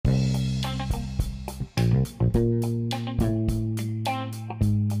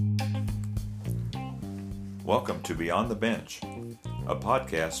Welcome to Beyond the Bench, a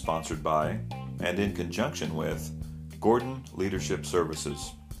podcast sponsored by and in conjunction with Gordon Leadership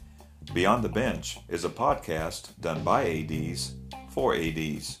Services. Beyond the Bench is a podcast done by ADs for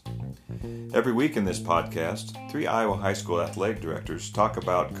ADs. Every week in this podcast, 3 Iowa high school athletic directors talk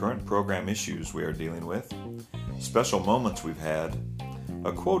about current program issues we are dealing with, special moments we've had,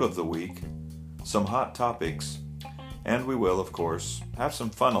 a quote of the week, some hot topics, and we will, of course, have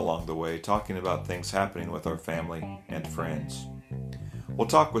some fun along the way talking about things happening with our family and friends. We'll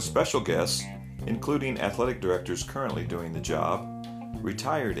talk with special guests, including athletic directors currently doing the job,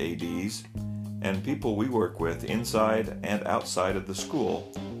 retired ADs, and people we work with inside and outside of the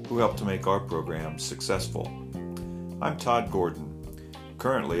school who help to make our programs successful. I'm Todd Gordon,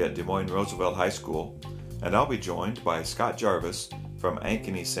 currently at Des Moines Roosevelt High School, and I'll be joined by Scott Jarvis from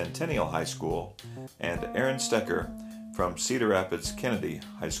Ankeny Centennial High School and Aaron Stecker from Cedar Rapids Kennedy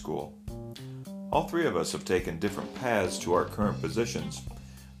High School. All 3 of us have taken different paths to our current positions,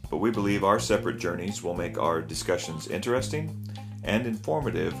 but we believe our separate journeys will make our discussions interesting and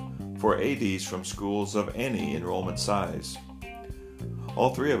informative for ADs from schools of any enrollment size.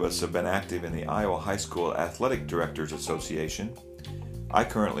 All 3 of us have been active in the Iowa High School Athletic Directors Association. I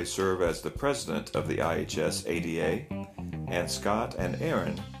currently serve as the president of the IHS ADA, and Scott and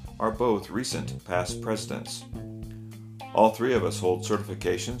Aaron are both recent past presidents. All 3 of us hold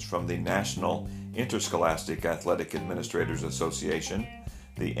certifications from the National Interscholastic Athletic Administrators Association,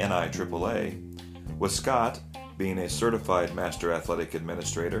 the NIAAA, with Scott being a certified Master Athletic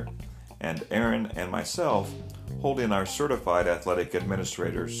Administrator, and Aaron and myself holding our Certified Athletic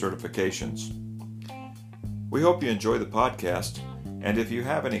Administrator certifications. We hope you enjoy the podcast, and if you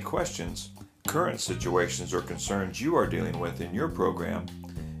have any questions, current situations or concerns you are dealing with in your program,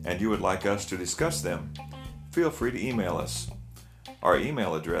 and you would like us to discuss them, feel free to email us. Our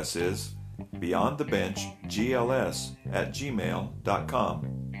email address is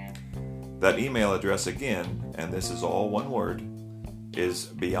beyondthebenchgls@gmail.com. That email address again, and this is all one word, is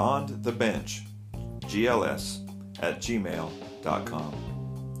beyondthebenchgls@gmail.com.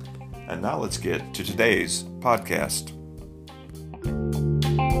 And now let's get to today's podcast.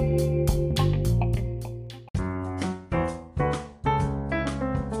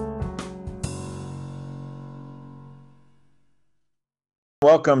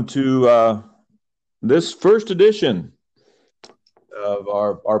 Welcome to this first edition of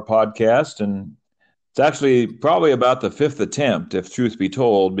our podcast, and it's actually probably about the 5th attempt, if truth be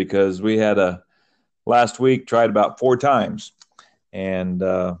told, because we had last week tried about 4 times, and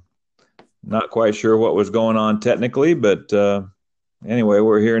not quite sure what was going on technically, but anyway,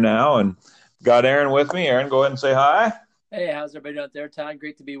 we're here now, and got Aaron with me. Aaron, go ahead and say hi. Hey, how's everybody out there, Todd?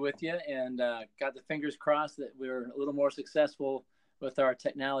 Great to be with you, and got the fingers crossed that we're a little more successful with our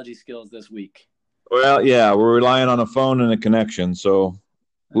technology skills this week. Well, yeah, we're relying on a phone and a connection. So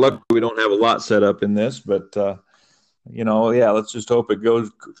luckily we don't have a lot set up in this, but let's just hope it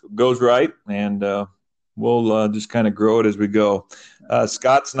goes right, and we'll just kind of grow it as we go.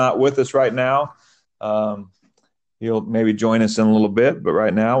 Scott's not with us right now. He'll maybe join us in a little bit, but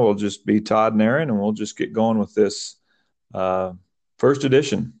right now we'll just be Todd and Aaron, and we'll just get going with this first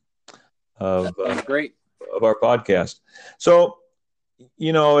edition of great of our podcast. So,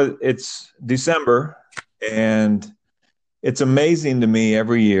 it's December, and it's amazing to me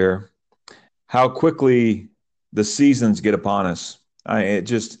every year how quickly the seasons get upon us. We had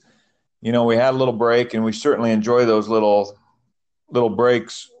a little break, and we certainly enjoy those little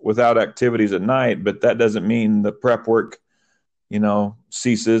breaks without activities at night, but that doesn't mean the prep work,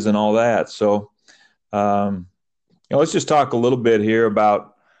 ceases and all that. So, let's just talk a little bit here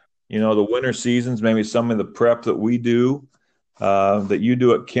about, the winter seasons, maybe some of the prep that we do, that you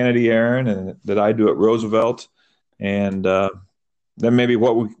do at Kennedy, Aaron, and that I do at Roosevelt, and then maybe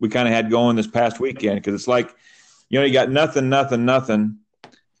what we kind of had going this past weekend, because it's like, you got nothing,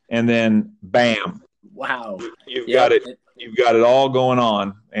 and then bam, wow, you've got it all going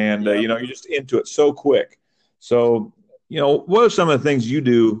on, and you're just into it so quick. So, what are some of the things you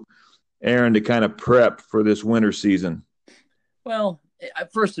do, Aaron, to kind of prep for this winter season? Well,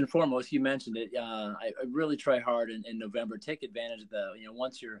 first and foremost, you mentioned it. I really try hard in November. Take advantage of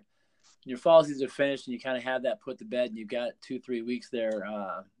once your fall seasons are finished and you kind of have that put to bed, and you've got 2-3 weeks there.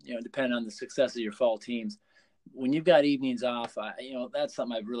 Depending on the success of your fall teams, when you've got evenings off, that's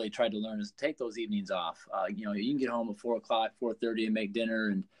something I've really tried to learn is take those evenings off. You can get home at 4:00, 4:30, and make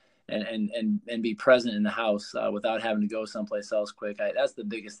dinner and be present in the house without having to go someplace else quick. That's the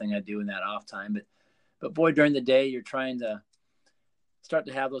biggest thing I do in that off time. But boy, during the day, you're trying to start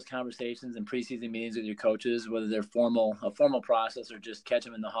to have those conversations and preseason meetings with your coaches, whether they're a formal process or just catch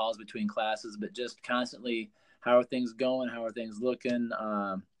them in the halls between classes, but just constantly, how are things going? How are things looking?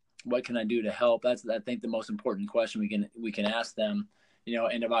 What can I do to help? That's, I think, the most important question we can ask them,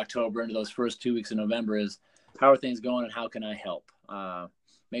 end of October into those first 2 weeks of November is, how are things going and how can I help?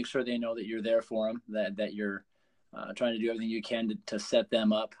 Make sure they know that you're there for them, that you're trying to do everything you can to set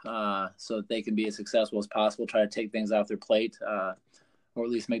them up so that they can be as successful as possible, try to take things off their plate, or at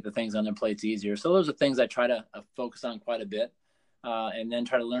least make the things on their plates easier. So those are things I try to focus on quite a bit, and then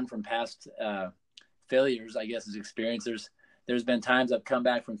try to learn from past failures, I guess, as experience. There's been times I've come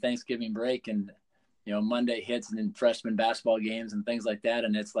back from Thanksgiving break and, Monday hits and then freshman basketball games and things like that.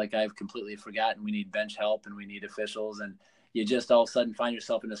 And it's like, I've completely forgotten we need bench help and we need officials. And you just all of a sudden find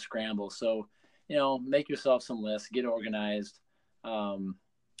yourself in a scramble. So, make yourself some lists, get organized,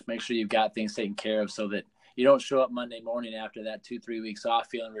 make sure you've got things taken care of so that you don't show up Monday morning after that 2-3 weeks off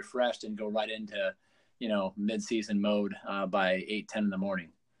feeling refreshed and go right into, mid-season mode by 8-10 in the morning.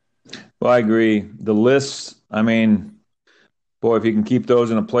 Well, I agree. The lists, I mean, boy, if you can keep those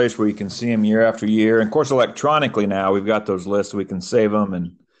in a place where you can see them year after year, and of course, electronically now we've got those lists, we can save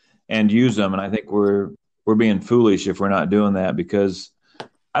them and use them. And I think we're being foolish if we're not doing that, because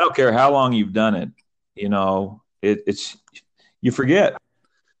I don't care how long you've done it, it's you forget.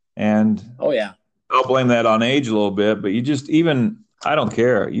 And oh yeah, I'll blame that on age a little bit, but I don't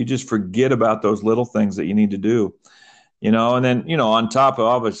care. You just forget about those little things that you need to do. And then, on top of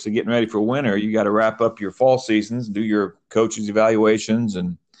obviously getting ready for winter, you got to wrap up your fall seasons, do your coaches' evaluations,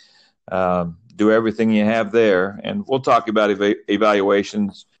 and do everything you have there. And we'll talk about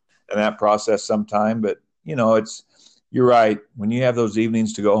evaluations and that process sometime. But, you're right. When you have those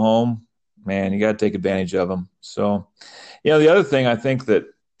evenings to go home, man, you got to take advantage of them. So, the other thing I think that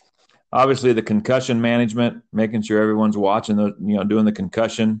obviously the concussion management, making sure everyone's watching, doing the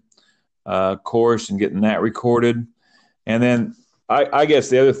concussion course and getting that recorded. And then I guess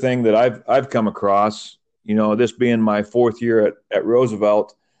the other thing that I've come across, this being my fourth year at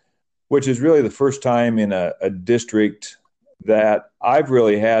Roosevelt, which is really the first time in a district that I've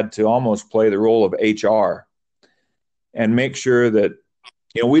really had to almost play the role of HR and make sure that,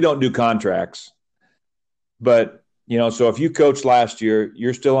 we don't do contracts, but, so if you coached last year,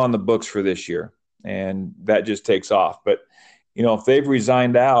 you're still on the books for this year, and that just takes off. But, if they've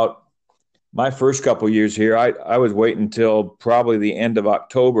resigned out, my first couple of years here, I was waiting until probably the end of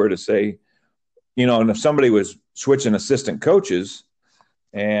October to say, and if somebody was switching assistant coaches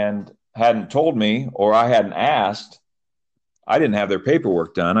and hadn't told me, or I hadn't asked, I didn't have their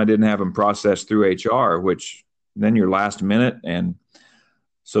paperwork done. I didn't have them processed through HR, which then you're last minute. And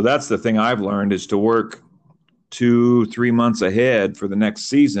so that's the thing I've learned, is to work 2-3 months ahead for the next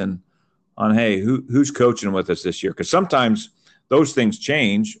season on, hey, who's coaching with us this year? Because sometimes those things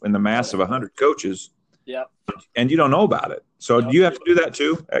change in the mass of 100 coaches. Yeah. And you don't know about it. So do you have to do that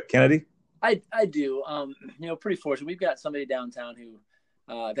too at Kennedy? I do. Pretty fortunate. We've got somebody downtown who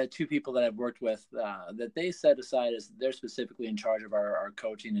I've had two people that I've worked with that they set aside as they're specifically in charge of our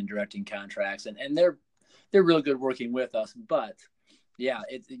coaching and directing contracts. And they're real good working with us. But yeah,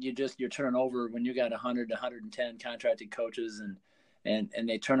 you're turning over when you got 100 to 110 contracted coaches and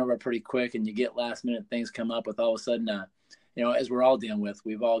they turn over pretty quick, and you get last minute things come up with all of a sudden, as we're all dealing with,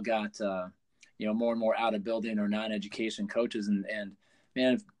 we've all got, more and more out of building or non-education coaches. And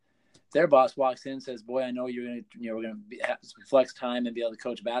man, if their boss walks in and says, boy, I know you're going to, we're going to have some flex time and be able to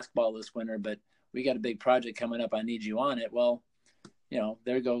coach basketball this winter, but we got a big project coming up. I need you on it. Well,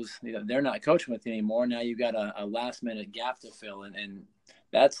 there goes, they're not coaching with you anymore. Now you've got a last minute gap to fill. And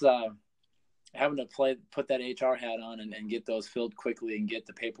that's having to put that HR hat on and get those filled quickly and get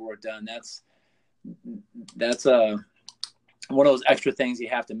the paperwork done. That's one of those extra things you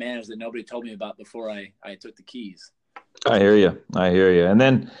have to manage that nobody told me about before I took the keys. I hear you. And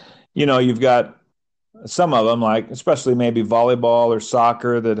then, you've got some of them, like especially maybe volleyball or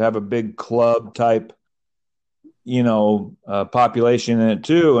soccer, that have a big club type, population in it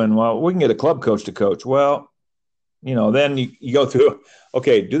too. And we can get a club coach to coach. Well, then you go through,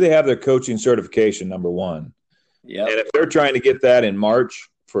 okay, do they have their coaching certification, number one? Yeah. And if they're trying to get that in March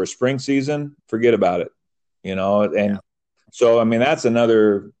for a spring season, forget about it, and so, I mean, that's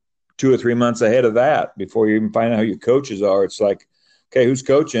another 2 or 3 months ahead of that before you even find out who your coaches are. It's like, okay, who's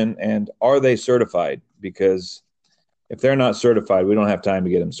coaching and are they certified? Because if they're not certified, we don't have time to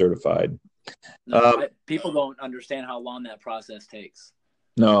get them certified. No, people don't understand how long that process takes.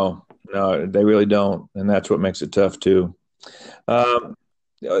 No, they really don't. And that's what makes it tough too. The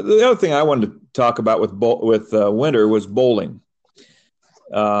other thing I wanted to talk about with winter was bowling.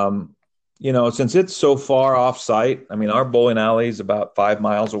 since it's so far off site, I mean, our bowling alley is about 5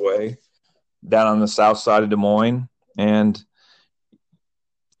 miles away down on the south side of Des Moines. And,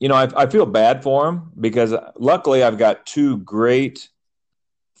 I feel bad for them because luckily I've got two great,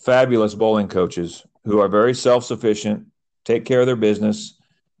 fabulous bowling coaches who are very self-sufficient, take care of their business,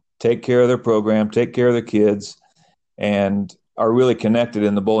 take care of their program, take care of their kids, and are really connected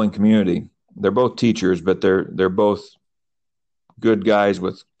in the bowling community. They're both teachers, but they're both good guys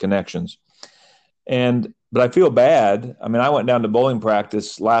with connections. But I feel bad. I mean, I went down to bowling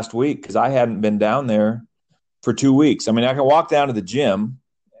practice last week because I hadn't been down there for 2 weeks. I mean, I can walk down to the gym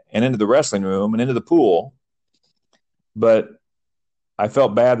and into the wrestling room and into the pool, but I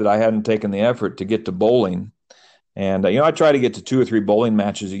felt bad that I hadn't taken the effort to get to bowling. And, I try to get to 2 or 3 bowling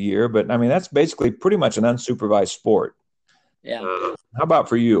matches a year, but I mean, that's basically pretty much an unsupervised sport. Yeah. How about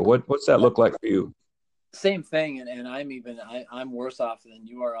for you? What's that look like for you? Same thing, and I'm worse off than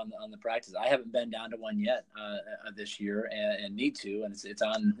you are on the practice. I haven't been down to one yet this year, and need to, and it's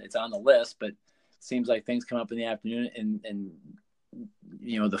on the list. But it seems like things come up in the afternoon, and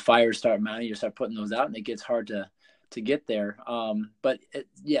the fires start mounting. You start putting those out, and it gets hard to get there. But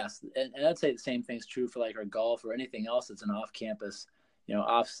yes, and I'd say the same thing's true for like our golf or anything else that's an off-campus,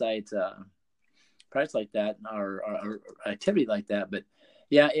 off-site practice like that or activity like that. But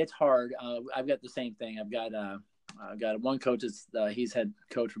yeah, it's hard. I've got the same thing. I've got one coach that's he's head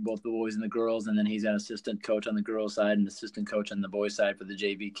coach for both the boys and the girls, and then he's an assistant coach on the girls' side and assistant coach on the boys' side for the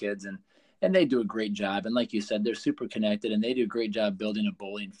JV kids, and they do a great job. And like you said, they're super connected, and they do a great job building a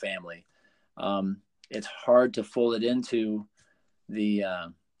bowling family. It's hard to fold it into the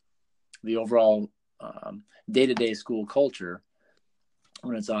overall day-to-day school culture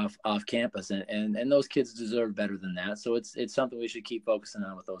when it's off campus, and those kids deserve better than that. So it's something we should keep focusing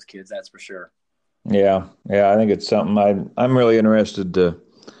on with those kids. That's for sure. Yeah. I think it's something I'm really interested to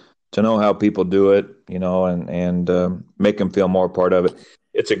know how people do it, and make them feel more part of it.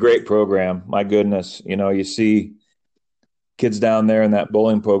 It's a great program. My goodness, you see kids down there in that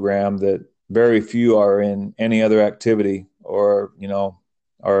bowling program that very few are in any other activity or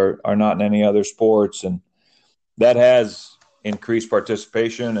are not in any other sports, and that has increased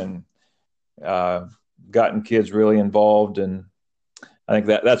participation and gotten kids really involved. And I think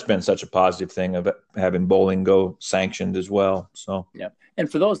that's been such a positive thing of having bowling go sanctioned as well. So, yeah.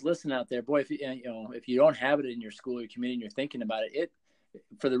 And for those listening out there, boy, if you don't have it in your school or community and you're thinking about it,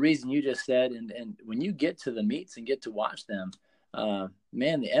 for the reason you just said, and when you get to the meets and get to watch them,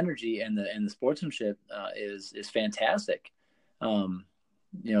 man, the energy and the sportsmanship is fantastic.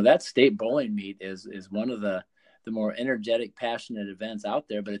 That state bowling meet is one of the more energetic, passionate events out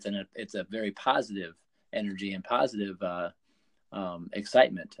there, but it's a very positive energy and positive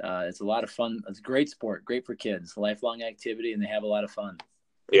excitement. It's a lot of fun. It's a great sport, great for kids, lifelong activity, and they have a lot of fun.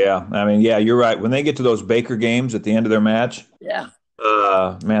 Yeah. I mean, yeah, you're right. When they get to those Baker games at the end of their match, yeah,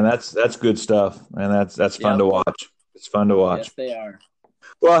 man, that's good stuff. And that's fun to watch. It's fun to watch. Yes, they are.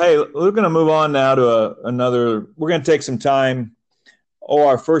 Well, hey, we're going to move on now to we're going to take some time,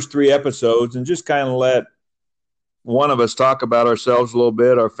 our first 3 episodes, and just kind of let one of us talk about ourselves a little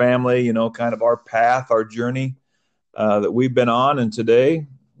bit, our family, kind of our path, our journey that we've been on. And today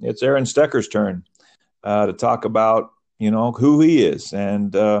it's Aaron Stecker's turn to talk about, who he is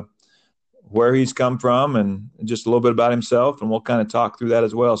and where he's come from and just a little bit about himself. And we'll kind of talk through that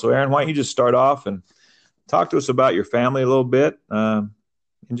as well. So Aaron, why don't you just start off and talk to us about your family a little bit and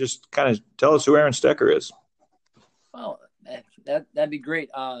just kind of tell us who Aaron Stecker is. Well, that'd be great.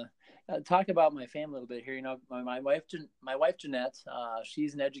 Talk about my family a little bit here. My wife Jeanette,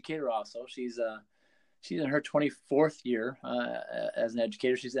 she's an educator also. She's in her 24th year as an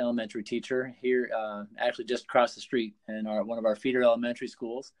educator. She's an elementary teacher here, actually just across the street in one of our feeder elementary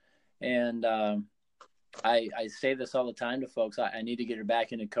schools. And I say this all the time to folks. I need to get her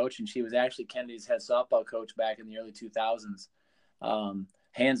back into coaching. She was actually Kennedy's head softball coach back in the early 2000s.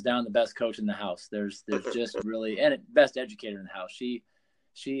 Hands down, the best coach in the house. There's just really, and best educator in the house. She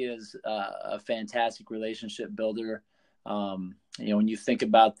is a fantastic relationship builder. When you think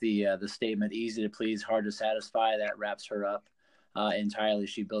about the statement, easy to please, hard to satisfy, that wraps her up entirely.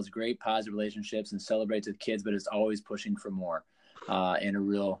 She builds great positive relationships and celebrates with kids, but is always pushing for more in a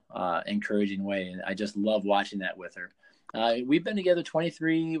real encouraging way. And I just love watching that with her. We've been together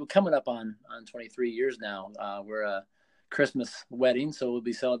we're coming up on 23 years now. We're a Christmas wedding, so we'll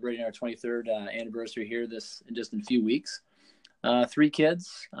be celebrating our 23rd anniversary here just in a few weeks. 3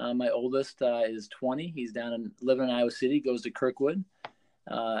 kids. My oldest is 20. He's living in Iowa City, goes to Kirkwood,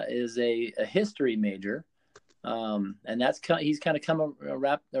 is a history major. And he's kind of come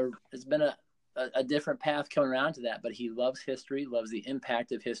it's been a different path coming around to that, but he loves history, loves the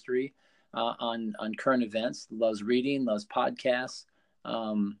impact of history, on current events, loves reading, loves podcasts.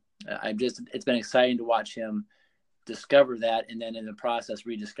 It's been exciting to watch him discover that, and then in the process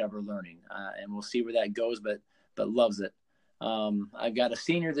rediscover learning. And we'll see where that goes, but loves it. I've got a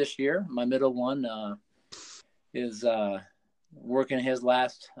senior this year. My middle one is working his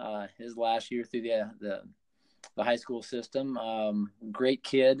last year through the high school system. Great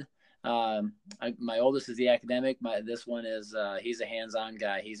kid. My oldest is the academic. This one is he's a hands-on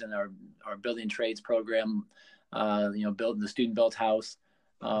guy. He's in our building trades program. Building the student-built house.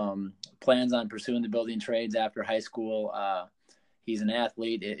 Plans on pursuing the building trades after high school. He's an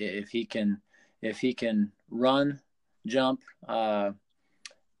athlete. If he can run, jump,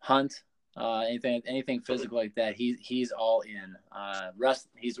 hunt, anything physical like that, he's all in.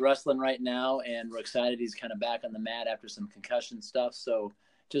 He's wrestling right now, and we're excited he's kind of back on the mat after some concussion stuff. So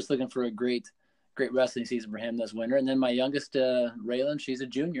just looking for a great wrestling season for him this winter. And then my youngest, Raylan, she's a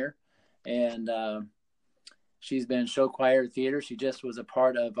junior, and she's been show choir theater. She just was a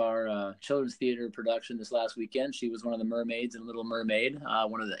part of our children's theater production this last weekend. She was one of the mermaids in Little Mermaid.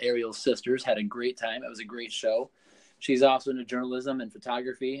 One of the Ariel sisters. Had a great time. It was a great show. She's also into journalism and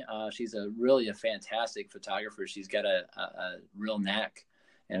photography. She's really a fantastic photographer. She's got a real knack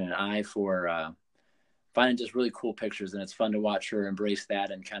and an eye for finding just really cool pictures, and it's fun to watch her embrace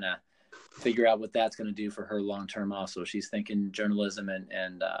that and kind of figure out what that's going to do for her long term. Also, she's thinking journalism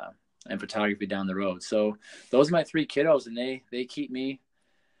and photography down the road. So those are my three kiddos, and they keep me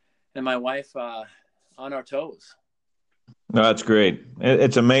and my wife on our toes. No, that's great.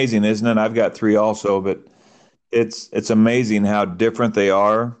 It's amazing, isn't it? I've got three also, but it's amazing how different they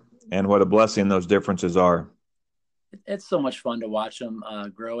are and what a blessing those differences are. It's so much fun to watch them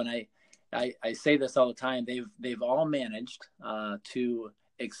grow. And I say this all the time. They've all managed to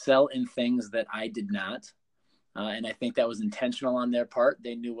excel in things that I did not. And I think that was intentional on their part.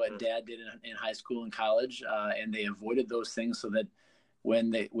 They knew what Dad did in high school and college, and they avoided those things so that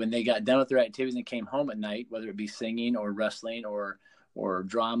when they got done with their activities and came home at night, whether it be singing or wrestling or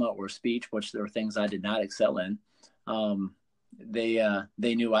drama or speech, which there were things I did not excel in,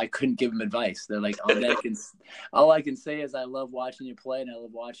 they knew I couldn't give them advice. They're like, all I can say is I love watching you play and I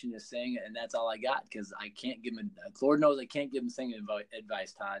love watching you sing, and that's all I got, because I can't give them. Lord knows I can't give them singing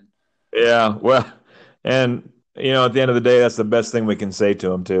advice, Todd. Yeah, well, and at the end of the day, that's the best thing we can say to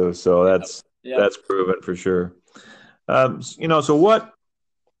them too. So that's proven for sure. So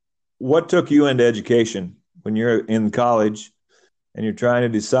what took you into education when you're in college and you're trying to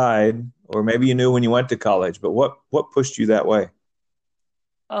decide, or maybe you knew when you went to college, but what pushed you that way?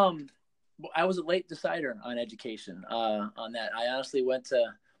 I was a late decider on education. On that, I honestly when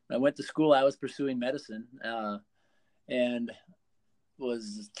I went to school, I was pursuing medicine, and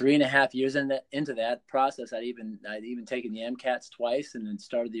was 3.5 years into that process. I'd even taken the MCATs twice, and then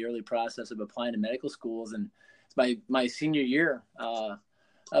started the early process of applying to medical schools. And my senior year up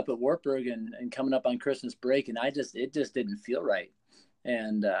at Wartburg and coming up on Christmas break, and it just didn't feel right.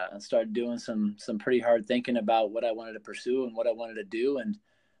 And started doing some pretty hard thinking about what I wanted to pursue and what I wanted to do. And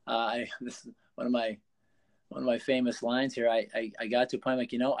this is one of my famous lines here. I got to a point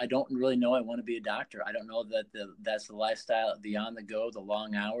like, I don't really know I want to be a doctor. I don't know that that's the lifestyle, the on the go, the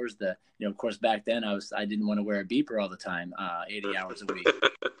long hours, of course, back then I didn't want to wear a beeper all the time, 80 hours a week.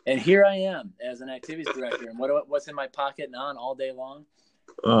 And here I am as an activities director. And what's in my pocket and on all day long?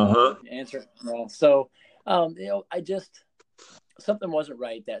 Answer. So, something wasn't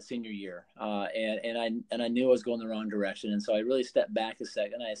right that senior year. And I knew I was going the wrong direction. And so I really stepped back a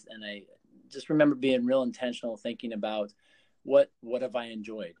second. And I just remember being real intentional, thinking about what have I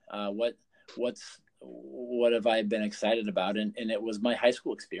enjoyed? What have I been excited about? And it was my high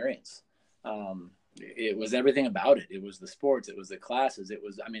school experience. It was everything about it. It was the sports. It was the classes.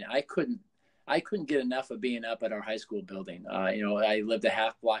 I couldn't get enough of being up at our high school building. I lived a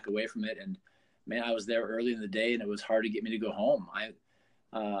half block away from it, and man, I was there early in the day, and it was hard to get me to go home.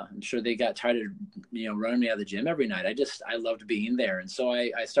 I'm sure they got tired of, running me out of the gym every night. I loved being there. And so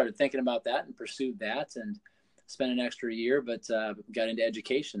I started thinking about that and pursued that and spent an extra year, but got into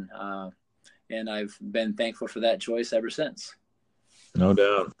education. And I've been thankful for that choice ever since. No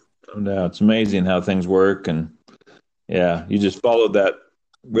doubt. It's amazing how things work. And yeah, you just followed that,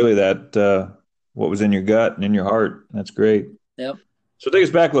 what was in your gut and in your heart. That's great. Yep. So take us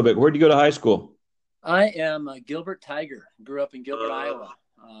back a little bit. Where'd you go to high school? I am a Gilbert Tiger. Grew up in Gilbert, Iowa.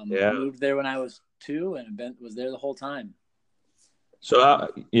 Moved there when I was 2 and was there the whole time. So,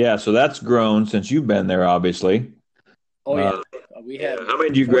 so that's grown since you've been there, obviously. Oh, yeah. We had. How many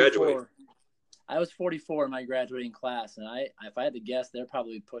did you graduate? I was 44 in my graduating class, and if I had to guess, they're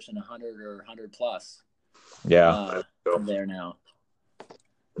probably pushing 100 or 100 plus. Yeah. From there now.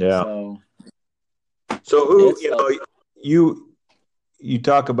 Yeah. So who, you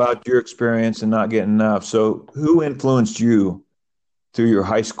talk about your experience and not getting enough. So who influenced you through your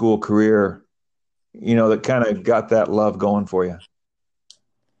high school career, that kind of got that love going for you?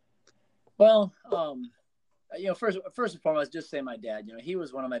 Well, first and foremost, just say my dad. He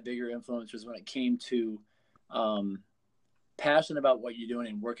was one of my bigger influencers when it came to passion about what you're doing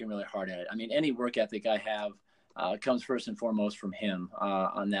and working really hard at it. I mean, any work ethic I have comes first and foremost from him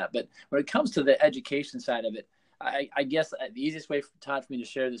on that. But when it comes to the education side of it, I guess the easiest way, Todd, for me to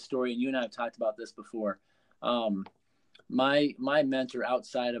share this story, and you and I have talked about this before, my mentor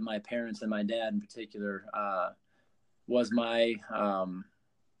outside of my parents and my dad in particular was my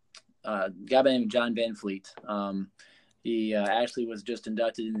guy by the name of John Van Fleet. He actually was just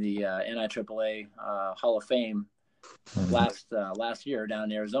inducted in the NIAAA Hall of Fame last year down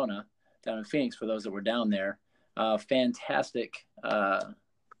in Arizona, down in Phoenix, for those that were down there. Fantastic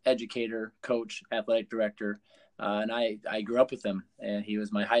educator, coach, athletic director. And I grew up with him, and he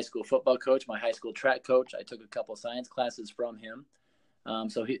was my high school football coach, my high school track coach. I took a couple of science classes from him.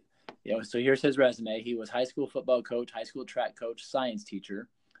 So here's his resume. He was high school football coach, high school track coach, science teacher.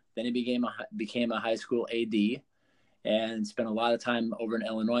 Then he became a high school AD and spent a lot of time over in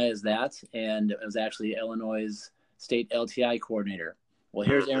Illinois as that. And it was actually Illinois' state LTI coordinator. Well,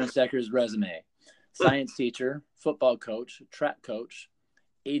 here's Aaron Stecker's resume: science teacher, football coach, track coach,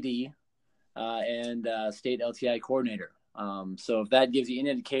 AD, and state LTI coordinator. So if that gives you any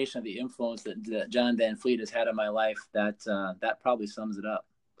indication of the influence that John Van Fleet has had on my life, that probably sums it up.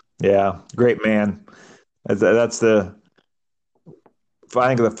 Yeah, great man. I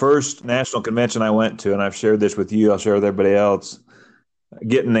think the first national convention I went to, and I've shared this with you, I'll share with everybody else,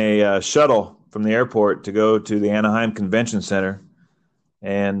 getting a shuttle from the airport to go to the Anaheim Convention Center.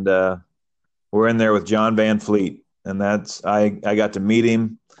 And we're in there with John Van Fleet. And I got to meet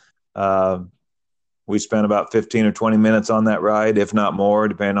him. We spent about 15 or 20 minutes on that ride, if not more,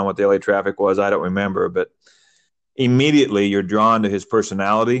 depending on what the LA traffic was. I don't remember. But immediately you're drawn to his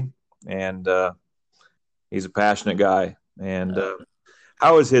personality. And he's a passionate guy. And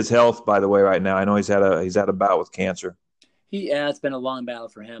how is his health, by the way, right now? I know he's had a bout with cancer. It's been a long battle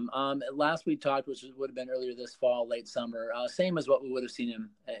for him. Last we talked, which would have been earlier this fall, late summer, same as what we would have seen him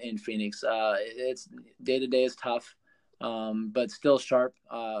in Phoenix. It's day-to-day is tough, but still sharp.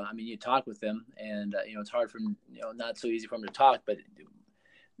 I mean, you talk with him, and it's hard for him, not so easy for him to talk, but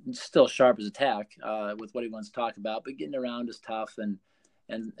still sharp as a tack with what he wants to talk about. But getting around is tough and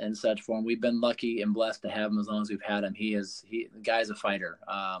such for him. We've been lucky and blessed to have him as long as we've had him. The guy's a fighter.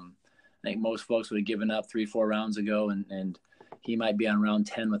 I think most folks would have given up 3-4 rounds ago, and he might be on round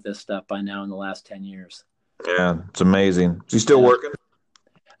 10 with this stuff by now in the last 10 years. Yeah, it's amazing. Is he still working?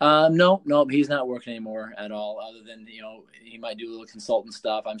 No, he's not working anymore at all, other than, he might do a little consultant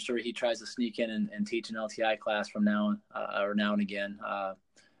stuff. I'm sure he tries to sneak in and teach an LTI class from now and again.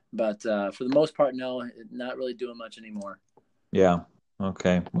 But for the most part, no, not really doing much anymore. Yeah.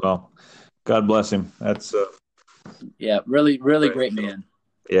 Okay. Well, God bless him. That's really, really great man.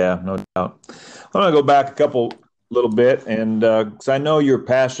 Yeah, no doubt. I want to go back a little bit, and because I know you're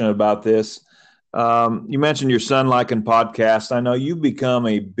passionate about this. You mentioned your son liking podcasts. I know you've become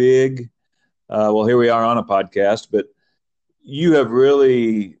a big, here we are on a podcast, but you have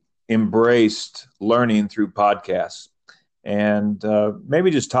really embraced learning through podcasts. And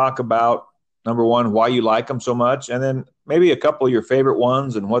maybe just talk about, number one, why you like them so much, and then maybe a couple of your favorite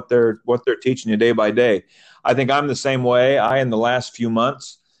ones and what they're teaching you day by day. I think I'm the same way. In the last few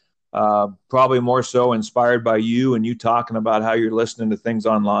months, probably more so inspired by you and you talking about how you're listening to things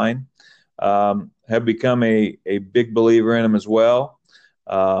online, have become a big believer in them as well.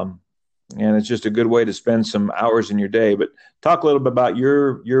 And it's just a good way to spend some hours in your day. But talk a little bit about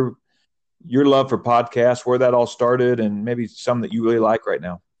your love for podcasts, where that all started, and maybe some that you really like right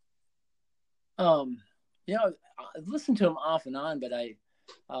now. I've listened to them off and on, but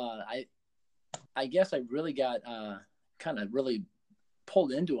I guess I really got kind of really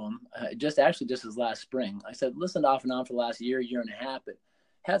pulled into them just this last spring. I said listened off and on for the last year and a half, but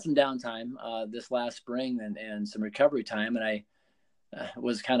had some downtime this last spring and some recovery time, and I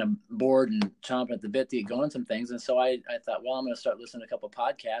was kind of bored and chomping at the bit to get going some things. And so I thought, well, I'm going to start listening to a couple of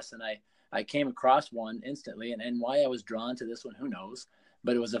podcasts, and I came across one instantly, and why I was drawn to this one, who knows,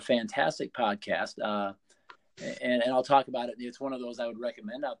 but it was a fantastic podcast. And I'll talk about it. It's one of those I would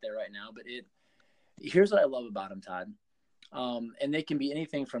recommend out there right now, but here's what I love about them, Todd. And they can be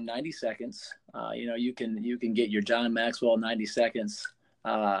anything from 90 seconds. You can get your John Maxwell 90 seconds,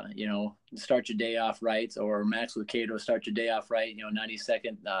 start your day off right, or Max Lucado, start your day off right,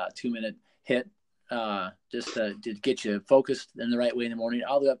 90-second, 2-minute hit just to get you focused in the right way in the morning,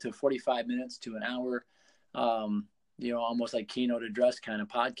 all the way up to 45 minutes to an hour, almost like keynote address kind of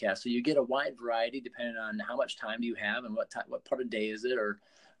podcast. So you get a wide variety depending on how much time you have and what part of the day is it, or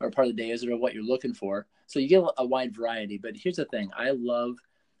part of the day is it, or what you're looking for. So you get a wide variety. But here's the thing.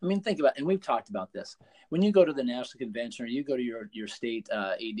 Think about, and we've talked about this. When you go to the national convention, or you go to your state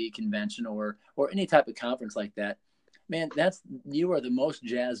AD convention, or any type of conference like that, man, you are the most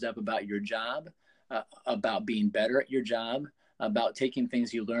jazzed up about your job, about being better at your job, about taking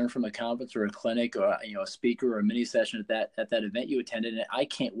things you learn from a conference or a clinic, or a speaker or a mini session at that event you attended. And I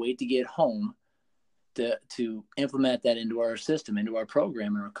can't wait to get home to implement that into our system, into our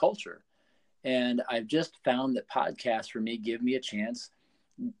program and our culture. And I've just found that podcasts for me give me a chance,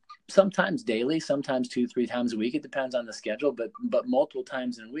 sometimes daily, sometimes 2-3 times a week. It depends on the schedule, but multiple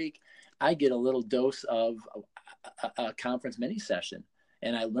times in a week, I get a little dose of a conference mini session,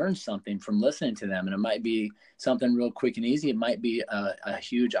 and I learn something from listening to them. And it might be something real quick and easy. It might be a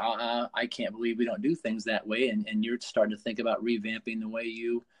huge, I can't believe we don't do things that way. And you're starting to think about revamping the way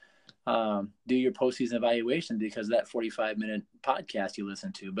you do your postseason evaluation because of that 45-minute podcast you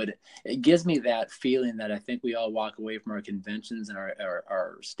listen to. But it gives me that feeling that I think we all walk away from our conventions and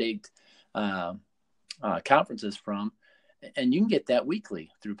our state conferences from, and you can get that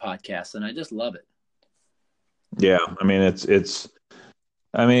weekly through podcasts, and I just love it. Yeah, I mean it's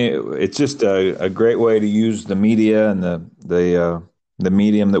just a great way to use the media and the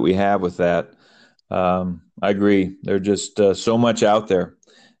medium that we have with that. I agree. There's just so much out there.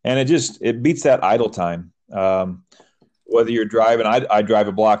 And it beats that idle time. Whether you're driving, I drive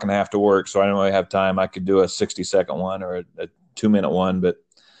a block and a half to work, so I don't really have time. I could do a 60-second one or a 2-minute one. But,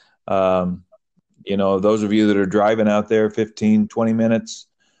 those of you that are driving out there 15, 20 minutes,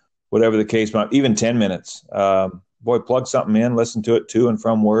 whatever the case might be, even 10 minutes, plug something in, listen to it to and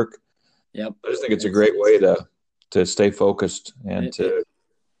from work. Yep. I just think it's a great way to stay focused and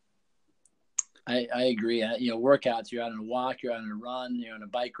I agree. Workouts, you're out on a walk, you're out on a run, you're on a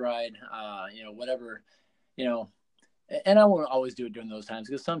bike ride, whatever, and I won't always do it during those times,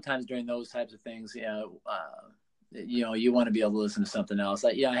 because sometimes during those types of things, you want to be able to listen to something else.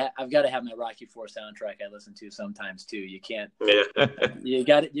 I've got to have my Rocky IV soundtrack I listen to sometimes too. You can't, you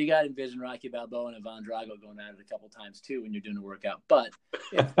got to envision Rocky Balboa and Ivan Drago going at it a couple times too when you're doing a workout. But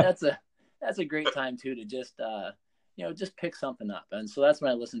that's a great time too to just pick something up. And so that's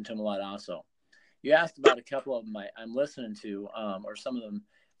when I listen to them a lot also. You asked about a couple of them I'm listening to, or some of them.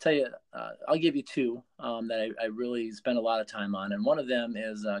 Tell you, I'll give you two that I really spend a lot of time on, and one of them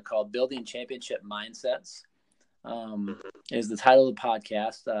is called "Building Championship Mindsets." Is the title of the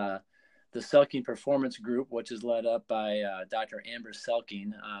podcast. The Selking Performance Group, which is led up by Dr. Amber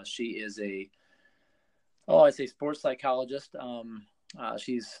Selking. She is I'd say sports psychologist.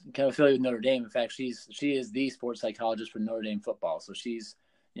 She's kind of affiliated with Notre Dame. In fact, she is the sports psychologist for Notre Dame football. So she's,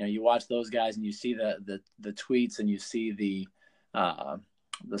 you watch those guys and you see the tweets and you see the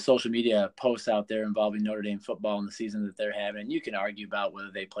social media posts out there involving Notre Dame football and the season that they're having. And you can argue about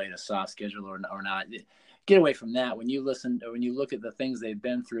whether they played a soft schedule or not. Get away from that. When you look at the things they've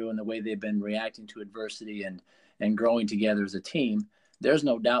been through and the way they've been reacting to adversity and growing together as a team, there's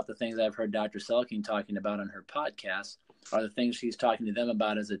no doubt the things I've heard Dr. Selking talking about on her podcast are the things she's talking to them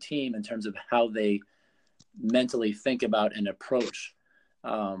about as a team in terms of how they mentally think about and approach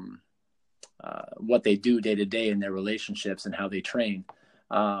what they do day to day in their relationships and how they train.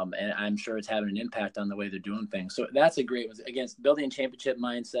 And I'm sure it's having an impact on the way they're doing things. So that's a great one. Against building championship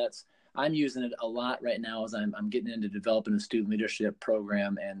mindsets, I'm using it a lot right now as I'm getting into developing a student leadership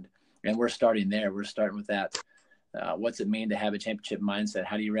program, and we're starting there. We're starting with that. What's it mean to have a championship mindset?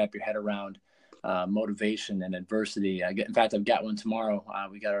 How do you wrap your head around motivation and adversity? In fact, I've got one tomorrow.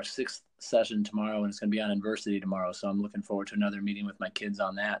 We got our 6th session tomorrow, and it's going to be on adversity tomorrow. So I'm looking forward to another meeting with my kids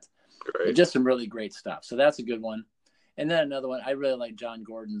on that. Great. Just some really great stuff. So that's a good one. And then another one, I really like John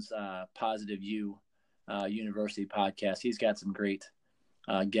Gordon's Positive You University podcast. He's got some great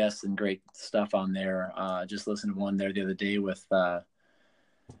guests and great stuff on there. Just listened to one there the other day with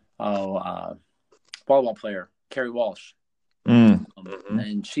volleyball player Carrie Walsh.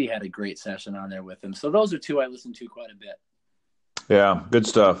 And she had a great session on there with him. So those are two I listen to quite a bit. Yeah, good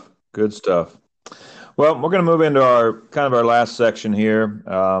stuff. Good stuff. Well, we're going to move into our last section here.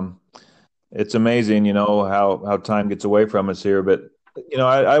 It's amazing, how time gets away from us here. But,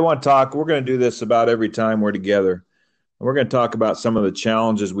 I want to talk. We're going to do this about every time we're together. And we're going to talk about some of the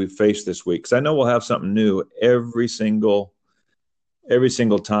challenges we've faced this week. Because I know we'll have something new every single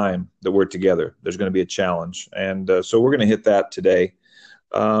time that we're together. There's going to be a challenge. And so we're going to hit that today.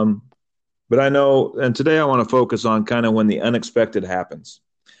 But I know, and today I want to focus on kind of when the unexpected happens.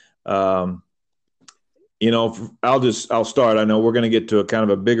 I'll start. I know we're going to get to a kind of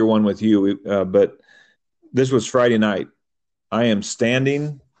a bigger one with you, but this was Friday night. I am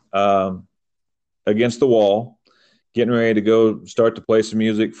standing against the wall, getting ready to go start to play some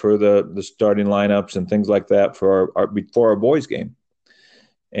music for the starting lineups and things like that before our boys game.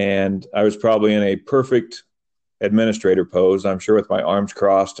 And I was probably in a perfect administrator pose, I'm sure, with my arms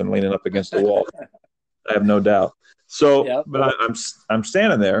crossed and leaning up against the wall. I have no doubt. So, yep. But I'm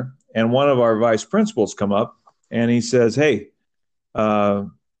standing there, and one of our vice principals come up, and he says, "Hey,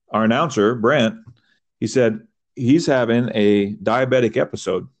 our announcer, Brent," he said, "he's having a diabetic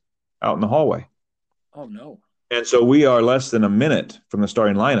episode out in the hallway." Oh, no. And so we are less than a minute from the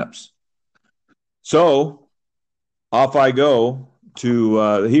starting lineups. So off I go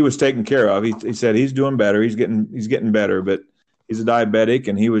to he was taken care of. He said he's doing better. He's getting better, but he's a diabetic,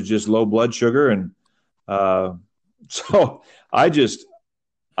 and he was just low blood sugar. And so I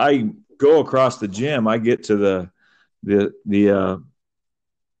go across the gym. I get to the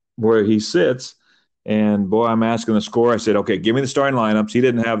where he sits, and boy, I'm asking the score. I said, "Okay, give me the starting lineups." He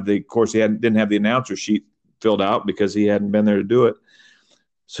didn't have didn't have the announcer sheet filled out because he hadn't been there to do it.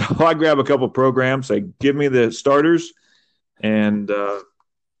 So I grab a couple programs, say, "Give me the starters," and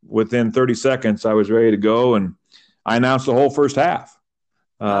within 30 seconds, I was ready to go, and I announced the whole first half.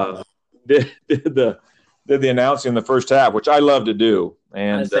 Did the announcing in the first half, which I love to do.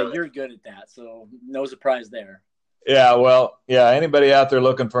 And I'd say you're good at that, so no surprise there. Yeah, well, anybody out there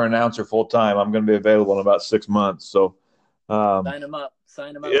looking for an announcer full time, I'm going to be available in about 6 months. So sign them up.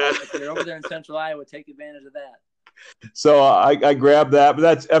 Yeah. If you're over there in Central Iowa, take advantage of that. So I grabbed that, but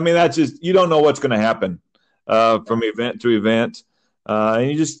that's just, you don't know what's going to happen from event to event, and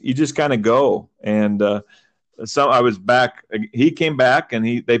you just kind of go. And I was back. He came back, and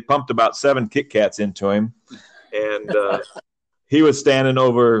they pumped about 7 Kit Kats into him, and he was standing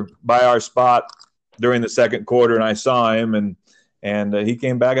over by our spot during the second quarter, and I saw him, and he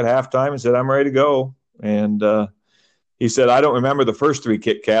came back at halftime and said, "I'm ready to go." And he said, "I don't remember the first 3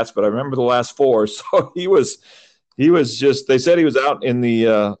 Kit Kats, but I remember the last 4." So he was just, they said he was out in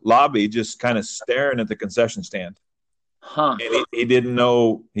the lobby just kind of staring at the concession stand. Huh. And he didn't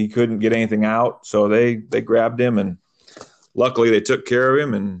know, he couldn't get anything out. So they grabbed him, and luckily they took care of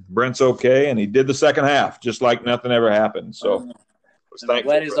him, and Brent's okay. And he did the second half just like nothing ever happened. So I'm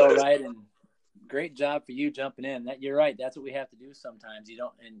glad he's all right, and great job for you jumping in. You're right. That's what we have to do sometimes. You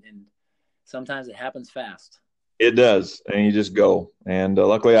don't, and sometimes it happens fast. It does, and you just go. And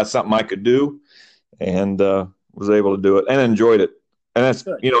luckily that's something I could do, and was able to do it and enjoyed it. And that's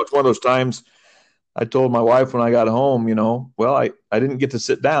good. It's one of those times. I told my wife when I got home, well, I didn't get to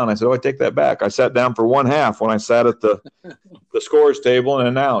sit down. I said, "Oh, I take that back. I sat down for one half when I sat at the scores table and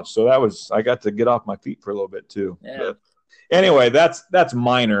announced." So I got to get off my feet for a little bit too. Yeah. But anyway, that's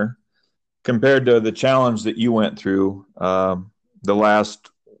minor compared to the challenge that you went through the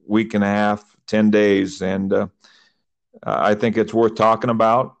last week and a half, 10 days. And I think it's worth talking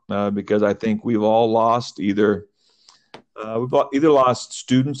about because I think we've all lost we've either lost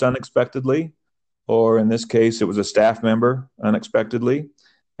students unexpectedly, or in this case, it was a staff member unexpectedly.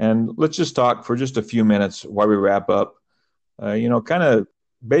 And let's just talk for just a few minutes while we wrap up, kind of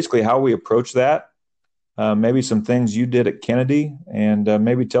basically how we approach that. Maybe some things you did at Kennedy, and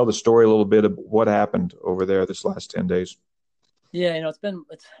maybe tell the story a little bit of what happened over there this last 10 days. Yeah, it's been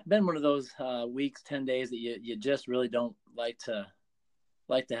one of those weeks, 10 days that you just really don't like to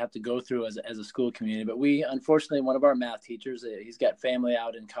have to go through as a school community. But we, unfortunately, one of our math teachers, he's got family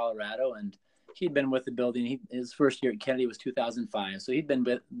out in Colorado, and he'd been with the building. His first year at Kennedy was 2005, so he'd been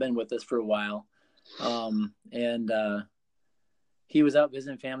with us for a while, and he was out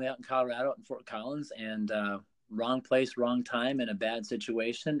visiting family out in Colorado, out in Fort Collins, and wrong place, wrong time, in a bad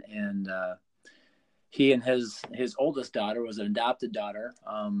situation. And he and his oldest daughter, was an adopted daughter,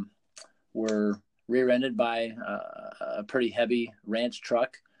 were rear-ended by a pretty heavy ranch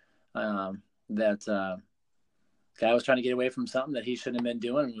truck that guy was trying to get away from something that he shouldn't have been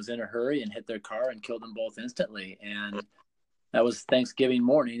doing, and was in a hurry and hit their car and killed them both instantly. And that was Thanksgiving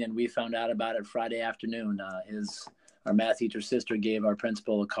morning, and we found out about it Friday afternoon. Our math teacher's sister gave our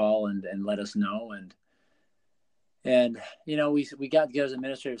principal a call and let us know. And we got together as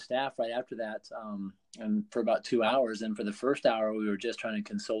administrative staff right after that, and for about 2 hours. And for the first hour, we were just trying to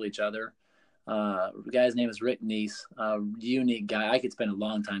console each other. The guy's name is Rick Neese, unique guy. I could spend a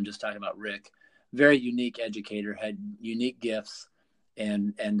long time just talking about Rick. Very unique educator, had unique gifts,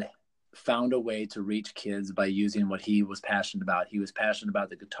 and found a way to reach kids by using what he was passionate about. He was passionate about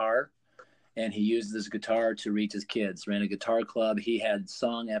the guitar, and he used this guitar to reach his kids. Ran a guitar club. He had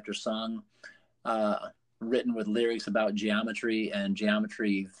song after song written with lyrics about geometry and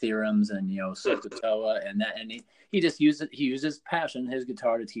geometry theorems and, SOHCAHTOA and that. And he just used his passion, his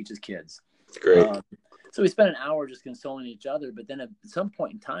guitar, to teach his kids. It's great. So we spent an hour just consoling each other. But then at some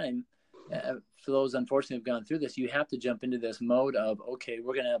point in time, for those unfortunately who've gone through this, you have to jump into this mode of, okay,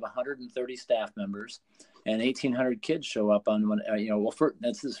 we're going to have 130 staff members and 1,800 kids show up on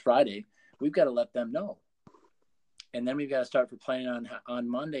that's this Friday. We've got to let them know. And then we've got to start for planning on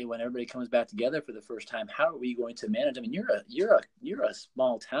Monday when everybody comes back together for the first time. How are we going to manage? I mean, you're a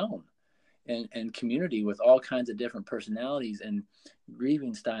small town and community with all kinds of different personalities and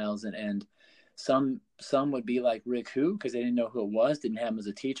grieving styles, and some would be like Rick Who, because they didn't know who it was, didn't have him as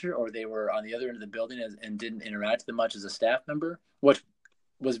a teacher, or they were on the other end of the building and didn't interact with them much as a staff member, which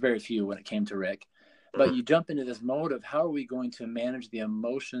was very few when it came to Rick. But you jump into this mode of how are we going to manage the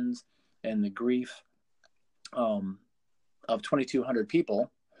emotions and the grief of 2,200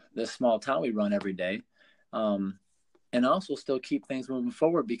 people, this small town we run every day, and also still keep things moving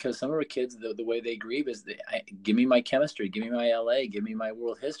forward, because some of our kids, the way they grieve is, give me my chemistry, give me my LA, give me my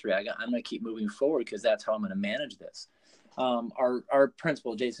world history. I'm going to keep moving forward because that's how I'm going to manage this. Our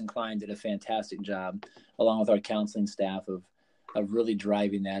principal, Jason Klein, did a fantastic job, along with our counseling staff, of really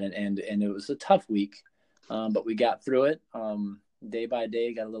driving that. And it was a tough week, but we got through it. Day by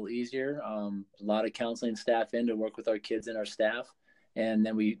day, got a little easier. A lot of counseling staff in to work with our kids and our staff. And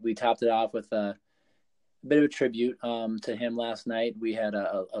then we topped it off with a bit of a tribute to him last night. We had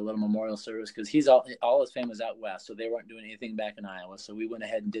a little memorial service because all his family was out west, so they weren't doing anything back in Iowa. So we went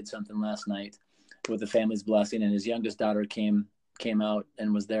ahead and did something last night with the family's blessing, and his youngest daughter came out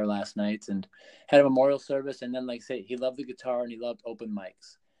and was there last night and had a memorial service. And then, like I say, he loved the guitar and he loved open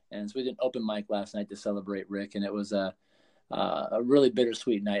mics. And so we did an open mic last night to celebrate Rick, and it was a really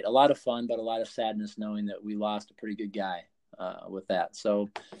bittersweet night. A lot of fun, but a lot of sadness knowing that we lost a pretty good guy with that. So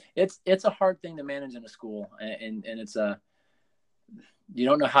it's a hard thing to manage in a school, and it's you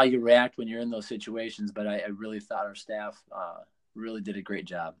don't know how you react when you're in those situations, but I really thought our staff really did a great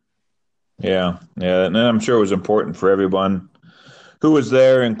job. Yeah. And I'm sure it was important for everyone who was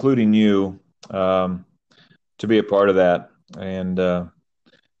there, including you, to be a part of that. And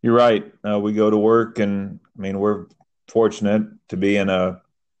you're right. We go to work, and I mean, we're fortunate to be in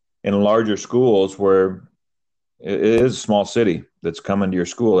larger schools where it is a small city that's coming to your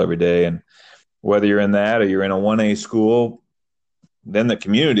school every day. And whether you're in that or you're in a 1A school, then the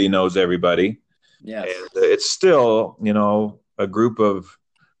community knows everybody. Yes. And it's still, a group of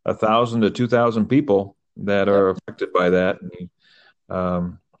 1,000 to 2,000 people that are affected by that.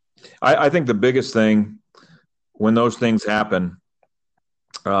 I think the biggest thing when those things happen,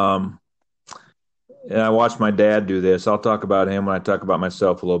 and I watched my dad do this. I'll talk about him when I talk about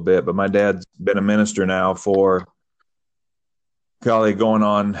myself a little bit, but my dad's been a minister now for going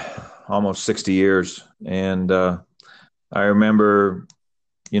on almost 60 years. And I remember,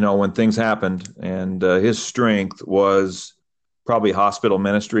 when things happened, and his strength was probably hospital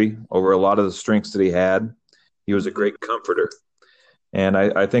ministry over a lot of the strengths that he had. He was a great comforter. And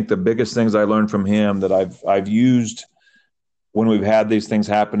I think the biggest things I learned from him that I've used when we've had these things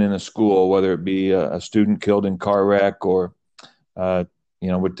happen in a school, whether it be a student killed in car wreck or,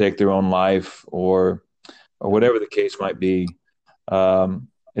 would take their own life or whatever the case might be,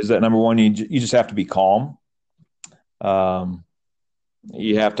 is that number one, you just have to be calm.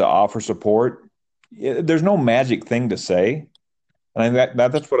 You have to offer support. There's no magic thing to say. And I think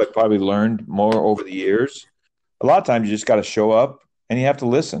that's what I've probably learned more over the years. A lot of times you just got to show up and you have to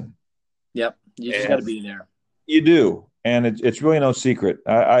listen. Yep. You just got to be there. You do. And it's really no secret.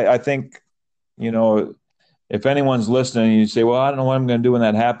 I think, if anyone's listening and you say, well, I don't know what I'm going to do when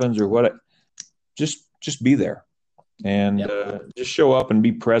that happens or what, just be there and just show up and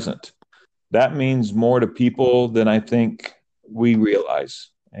be present. That means more to people than I think we realize.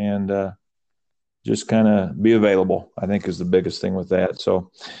 And just kind of be available, I think, is the biggest thing with that.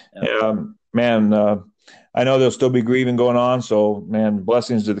 So, man, I know there'll still be grieving going on. So, man,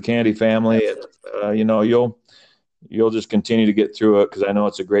 blessings to the Kennedy family. And, you'll just continue to get through it because I know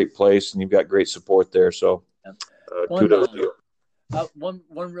it's a great place and you've got great support there. So, kudos to you. One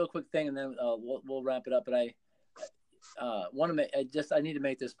real quick thing, and then we'll wrap it up. But I need to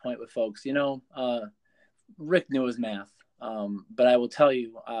make this point with folks. Rick knew his math. But I will tell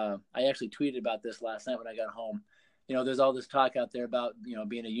you, I actually tweeted about this last night when I got home. There's all this talk out there about,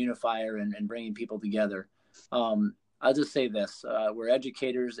 being a unifier and bringing people together. I'll just say this. We're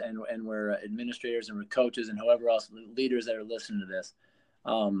educators and we're administrators and we're coaches and whoever else, leaders that are listening to this.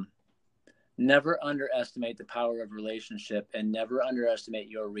 Never underestimate the power of relationship and never underestimate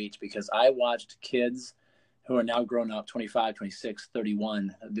your reach, because I watched kids who are now grown up, 25, 26,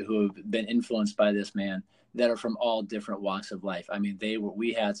 31, who have been influenced by this man, that are from all different walks of life. I mean,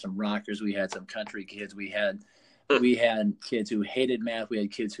 we had some rockers, we had some country kids, we had kids who hated math, we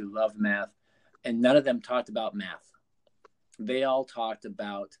had kids who loved math, and none of them talked about math. They all talked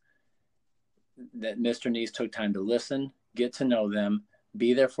about that Mr. Neese took time to listen, get to know them,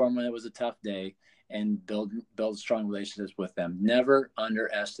 be there for them when it was a tough day, and build strong relationships with them. Never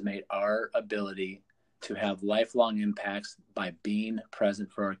underestimate our ability to have lifelong impacts by being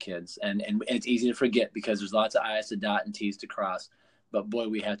present for our kids. And it's easy to forget because there's lots of I's to dot and T's to cross. But boy,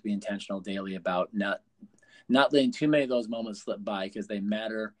 we have to be intentional daily about not letting too many of those moments slip by, because they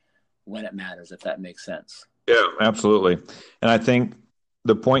matter when it matters, if that makes sense. Yeah, absolutely. And I think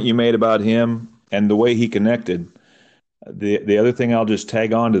the point you made about him and the way he connected, the other thing I'll just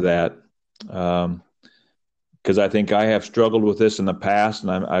tag on to that, because I think I have struggled with this in the past,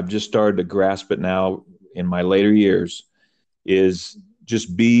 and I've just started to grasp it now in my later years, is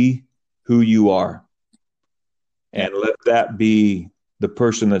just be who you are, and let that be the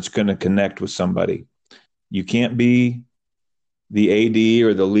person that's going to connect with somebody. You can't be the AD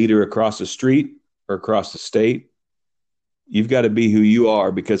or the leader across the street or across the state. You've got to be who you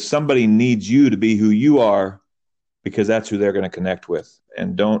are, because somebody needs you to be who you are, because that's who they're going to connect with.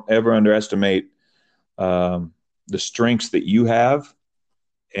 And don't ever underestimate the strengths that you have,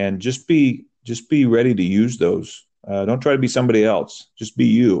 and just be ready to use those. Don't try to be somebody else. Just be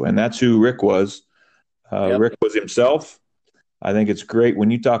you. And that's who Rick was. Rick was himself. I think it's great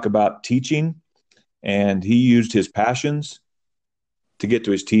when you talk about teaching, and he used his passions to get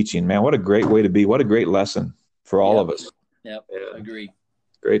to his teaching. Man, what a great way to be. What a great lesson for all of us. Yep. Agree.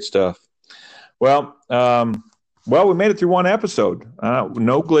 Great stuff. Well, we made it through one episode.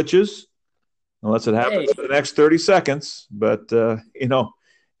 No glitches, unless it happens in the next 30 seconds. But,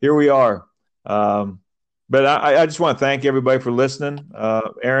 here we are. But I just want to thank everybody for listening.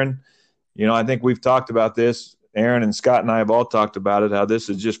 Aaron, I think we've talked about this. Aaron and Scott and I have all talked about it, how this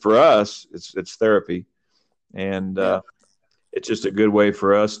is just for us. It's therapy. And it's just a good way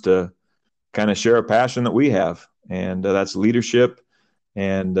for us to kind of share a passion that we have. And that's leadership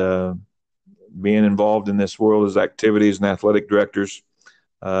and being involved in this world as activities and athletic directors.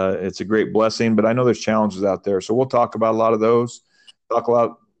 It's a great blessing, but I know there's challenges out there. So we'll talk about a lot of those, talk a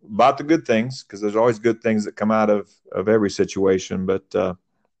lot about the good things, because there's always good things that come out of every situation. But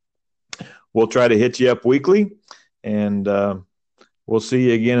we'll try to hit you up weekly, and we'll see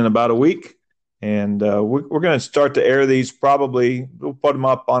you again in about a week. And we're going to start to air these probably. We'll put them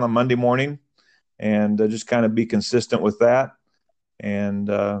up on a Monday morning, and just kind of be consistent with that. And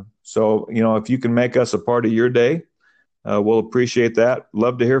so, if you can make us a part of your day, we'll appreciate that.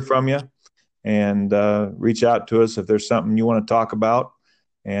 Love to hear from you, and reach out to us if there's something you want to talk about.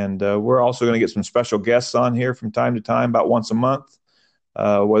 And we're also going to get some special guests on here from time to time, about once a month,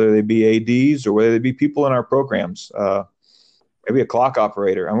 whether they be ADs or whether they be people in our programs, maybe a clock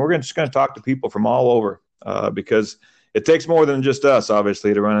operator. And we're just going to talk to people from all over, because it takes more than just us,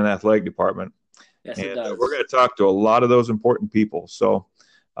 obviously, to run an athletic department. Yes, and it does. We're going to talk to a lot of those important people. So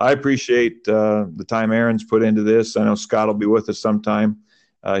I appreciate the time Aaron's put into this. I know Scott will be with us sometime.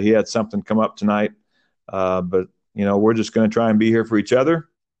 He had something come up tonight, but we're just going to try and be here for each other,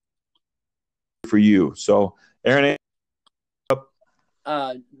 for you. So Aaron,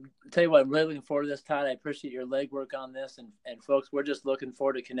 tell you what, I'm really looking forward to this, Todd. I appreciate your legwork on this, and folks, we're just looking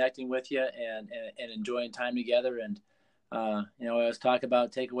forward to connecting with you and enjoying time together. And I always talk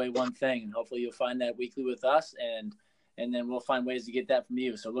about take away one thing, and hopefully you'll find that weekly with us, and then we'll find ways to get that from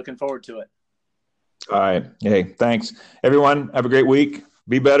you. So looking forward to it. All right. Hey, thanks everyone. Have a great week.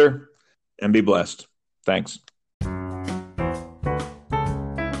 Be better and be blessed. Thanks.